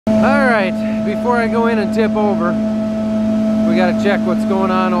right, before I go in and tip over, we gotta check what's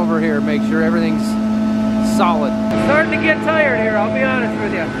going on over here, make sure everything's solid. Starting to get tired here, I'll be honest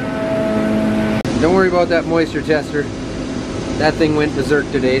with you. Don't worry about that moisture tester. That thing went berserk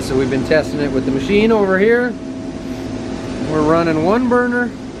today, so we've been testing it with the machine over here. We're running one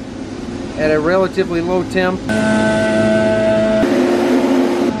burner at a relatively low temp.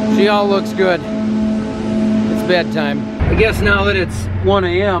 She all looks good. It's bedtime. I guess now that it's 1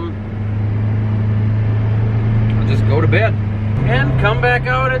 a.m., I'll just go to bed and come back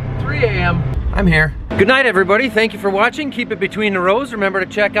out at 3 a.m. I'm here. Good night, everybody. Thank you for watching. Keep it between the rows. Remember to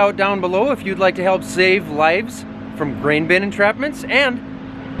check out down below if you'd like to help save lives from grain bin entrapments. And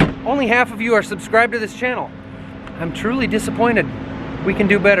only half of you are subscribed to this channel. I'm truly disappointed. We can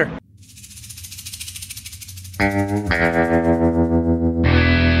do better.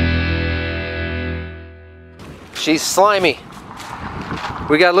 She's slimy.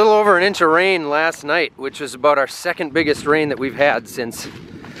 We got a little over an inch of rain last night, which was about our second biggest rain that we've had since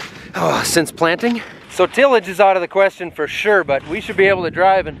planting. So tillage is out of the question for sure, but we should be able to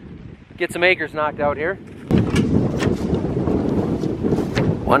drive and get some acres knocked out here.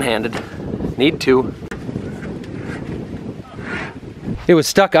 One-handed. Need two. It was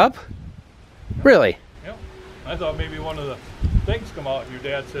stuck up? Really? Yep. I thought maybe one of the things come out and your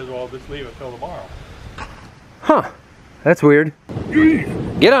dad says, well, just leave it till tomorrow. Huh. That's weird.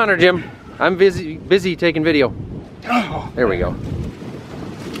 Get on her, Jim. I'm busy taking video. There we go.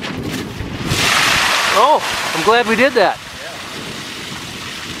 Oh, I'm glad we did that.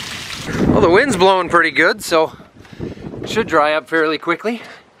 Yeah. Well, the wind's blowing pretty good, so it should dry up fairly quickly.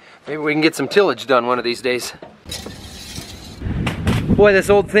 Maybe we can get some tillage done one of these days. Boy,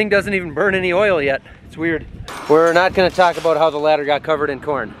 this old thing doesn't even burn any oil yet. It's weird. We're not going to talk about how the ladder got covered in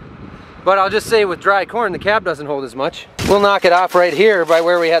corn. But I'll just say with dry corn, the cab doesn't hold as much. We'll knock it off right here by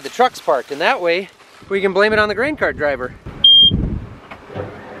where we had the trucks parked, and that way we can blame it on the grain cart driver.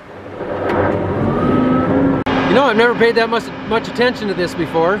 You know, I've never paid that much attention to this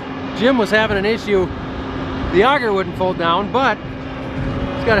before. Jim was having an issue. The auger wouldn't fold down, but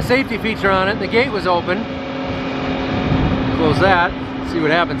it's got a safety feature on it. The gate was open. Close that. See what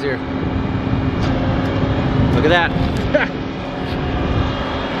happens here. Look at that.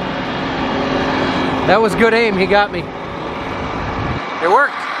 That was good aim, he got me. It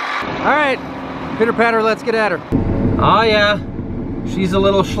worked. All right, pitter patter, let's get at her. Oh yeah, she's a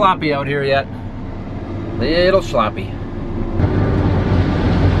little sloppy out here yet. Little sloppy.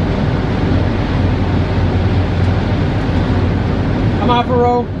 Come off a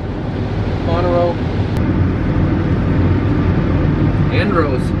row, on a row. And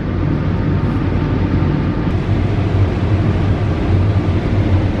rows.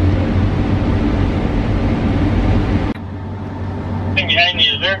 Behind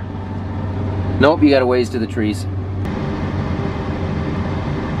you, is there? Nope, you got a ways to the trees.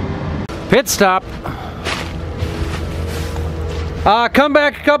 Pit stop. Come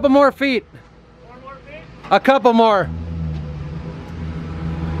back a couple more feet. One more feet? A couple more.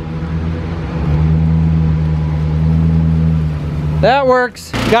 That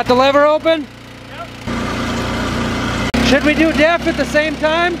works. Got the lever open? Yep. Should we do def at the same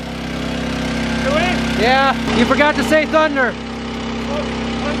time? Do we? Yeah, you forgot to say thunder. Oh,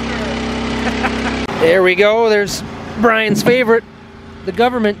 thunder. There we go, there's Brian's favorite, the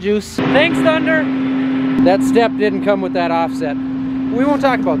government juice. Thanks, Thunder. That step didn't come with that offset. We won't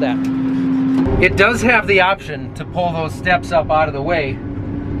talk about that. It does have the option to pull those steps up out of the way,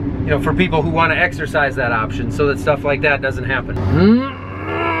 you know, for people who want to exercise that option so that stuff like that doesn't happen.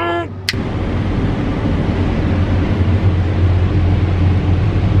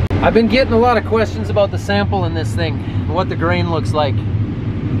 I've been getting a lot of questions about the sample in this thing, and what the grain looks like.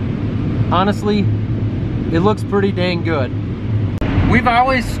 Honestly, it looks pretty dang good. We've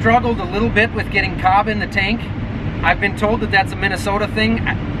always struggled a little bit with getting cob in the tank. I've been told that that's a Minnesota thing.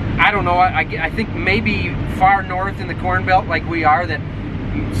 I don't know, I think maybe far north in the Corn Belt like we are, that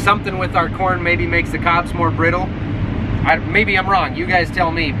something with our corn maybe makes the cobs more brittle. Maybe I'm wrong, you guys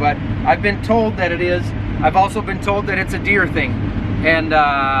tell me, but I've been told that it is. I've also been told that it's a Deere thing. And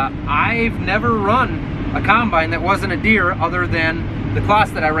I've never run a combine that wasn't a Deere other than the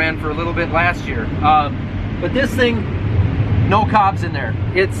class that I ran for a little bit last year. But this thing, no cobs in there.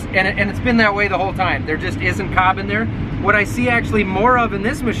 And it's been that way the whole time. There just isn't cob in there. What I see actually more of in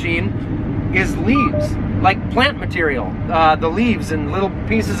this machine is leaves, like plant material. The leaves and little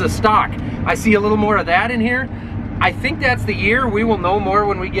pieces of stalk. I see a little more of that in here. I think that's the year. We will know more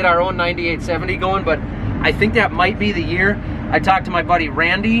when we get our own 9870 going, but I think that might be the year. I talked to my buddy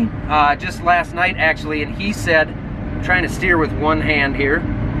Randy just last night actually, and he said, I'm trying to steer with one hand here.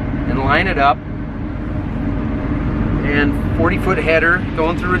 and line it up. And 40-foot header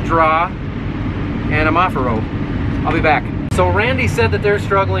going through a draw, and I'm off a row. I'll be back. So Randy said that they're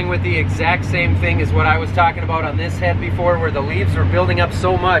struggling with the exact same thing as what I was talking about on this head before, where the leaves were building up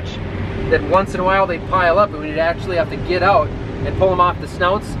so much that once in a while they'd pile up and we'd actually have to get out and pull them off the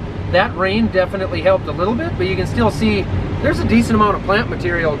snouts. That rain definitely helped a little bit, but you can still see there's a decent amount of plant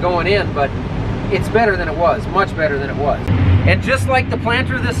material going in, but it's better than it was, much better than it was. And just like the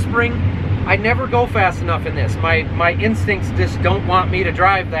planter this spring, I never go fast enough in this. My instincts just don't want me to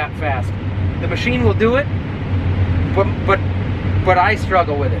drive that fast. The machine will do it, but I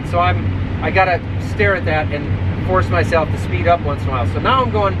struggle with it. So I gotta stare at that and force myself to speed up once in a while. So now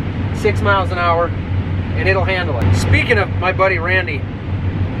I'm going 6 miles an hour and it'll handle it. Speaking of my buddy Randy,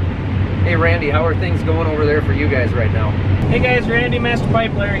 hey Randy, how are things going over there for you guys right now? Hey guys, Randy, Master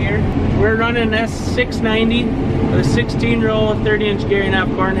Pipe Layer here. We're running S690 with a 16-row 30-inch Gary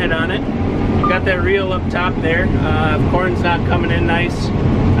Knopf corn head on it. Got that reel up top there. Corn's not coming in nice.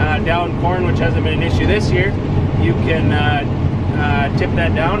 Down corn, which hasn't been an issue this year, you can tip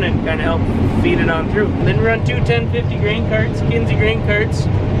that down and kind of help feed it on through. And then we run two 1050 grain carts, Kinsey grain carts,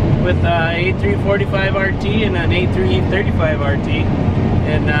 with 8345 RT and an 8335 RT.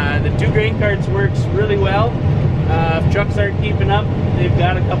 And the two grain carts works really well. If trucks aren't keeping up, they've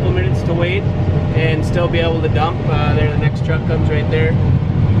got a couple of minutes to wait and still be able to dump. There, the next truck comes right there.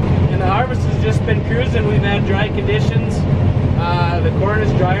 And the harvest has just been cruising. We've had dry conditions. The corn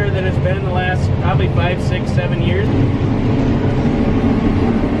is drier than it's been in the last probably 5, 6, 7 years.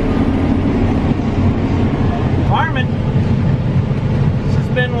 Farming, this has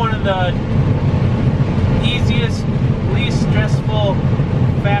been one of the easiest, least stressful,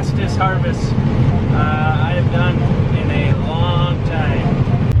 fastest harvests I have done in a long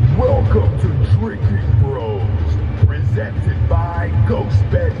time. Welcome to Drinking Bros, presented by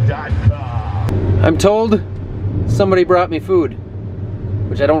GhostBed.com. I'm told somebody brought me food,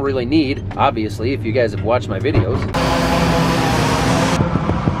 which I don't really need, obviously, if you guys have watched my videos.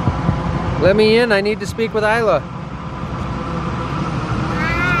 Let me in, I need to speak with Isla.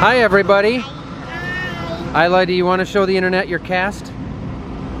 Hi everybody. Isla, do you want to show the internet your cast?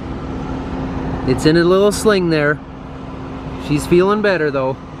 It's in a little sling there. She's feeling better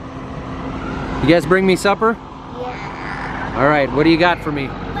though. You guys bring me supper? Yeah. All right, what do you got for me?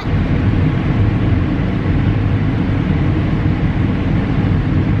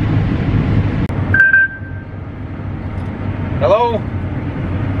 Hello?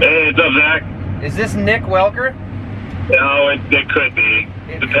 Hey, what's up, Zach? Is this Nick Welker? No, it could be.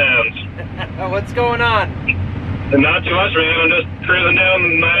 Depends. What's going on? Not too much, man. I'm just cruising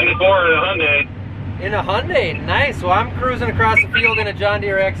down 94 in a Hyundai. In a Hyundai, nice. Well, I'm cruising across the field in a John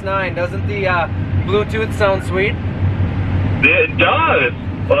Deere X9. Doesn't the Bluetooth sound sweet? It does.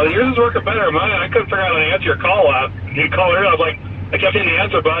 Well, yours is working better. Mine, I couldn't figure out how to answer your call out. You call her, I was like, I kept hitting the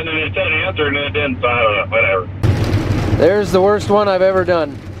answer button and it said answer and it didn't, so I don't know, whatever. There's the worst one I've ever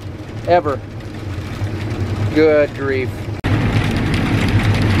done. Ever. Good grief.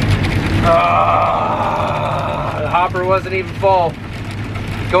 The hopper wasn't even full.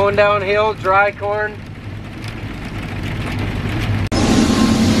 Going downhill, dry corn.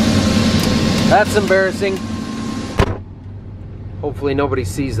 That's embarrassing. Hopefully nobody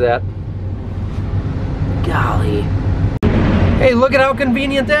sees that. Golly. Hey, look at how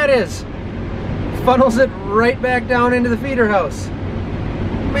convenient that is. Funnels it right back down into the feeder house.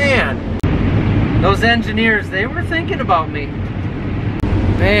 Man, those engineers, they were thinking about me.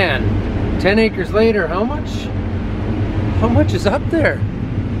 Man, 10 acres later, how much is up there?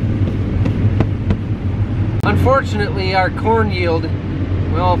 Unfortunately, our corn yield,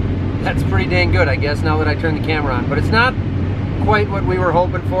 well, that's pretty dang good, I guess, now that I turn the camera on. But it's not quite what we were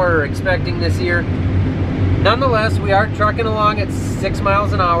hoping for or expecting this year. Nonetheless, we are trucking along at 6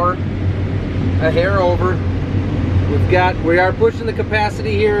 miles an hour, a hair over. We are pushing the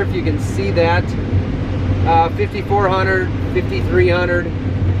capacity here, if you can see that. 5,400, 5,300.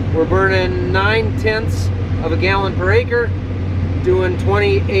 We're burning 9/10 of a gallon per acre, doing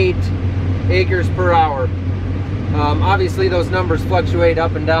 28 acres per hour. Obviously those numbers fluctuate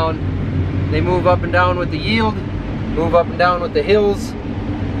up and down. They move up and down with the yield, move up and down with the hills.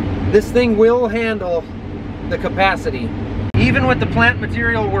 This thing will handle the capacity. Even with the plant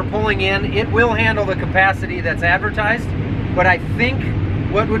material we're pulling in, it will handle the capacity that's advertised. But I think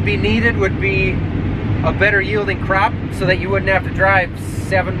what would be needed would be a better yielding crop so that you wouldn't have to drive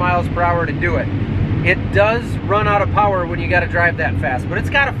 7 miles per hour to do it. It does run out of power when you got to drive that fast, but it's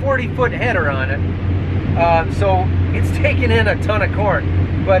got a 40-foot header on it. So it's taking in a ton of corn.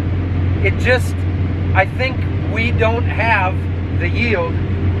 But it just, I think we don't have the yield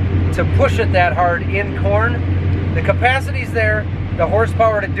to push it that hard in corn. The capacity's there, the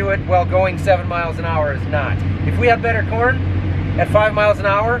horsepower to do it while going 7 miles an hour is not. If we had better corn at 5 miles an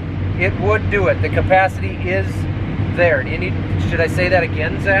hour, it would do it. The capacity is there. Do you need, should I say that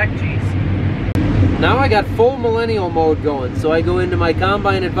again, Zach? Jeez. Now I got full Millennial mode going, so I go into my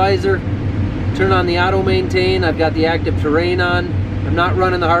Combine Advisor, turn on the auto maintain. I've got the active terrain on. I'm not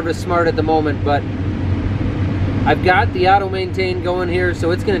running the Harvest Smart at the moment, but I've got the auto maintain going here,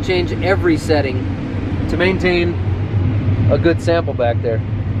 so it's going to change every setting to maintain a good sample back there.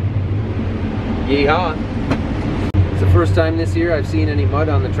 Yeehaw! It's the first time this year I've seen any mud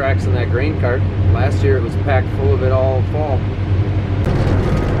on the tracks in that grain cart. Last year it was packed full of it all fall.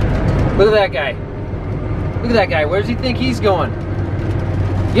 Look at that guy. Look at that guy. Where does he think he's going?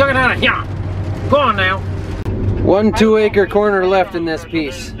 Young on it, yeah. Go on now. 1 2-acre corner left in this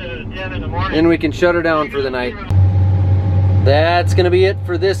piece. And we can shut her down for the night. That's gonna be it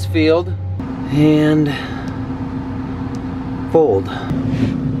for this field. And fold.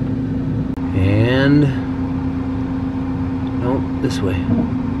 And nope, this way.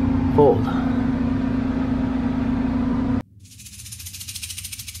 Fold.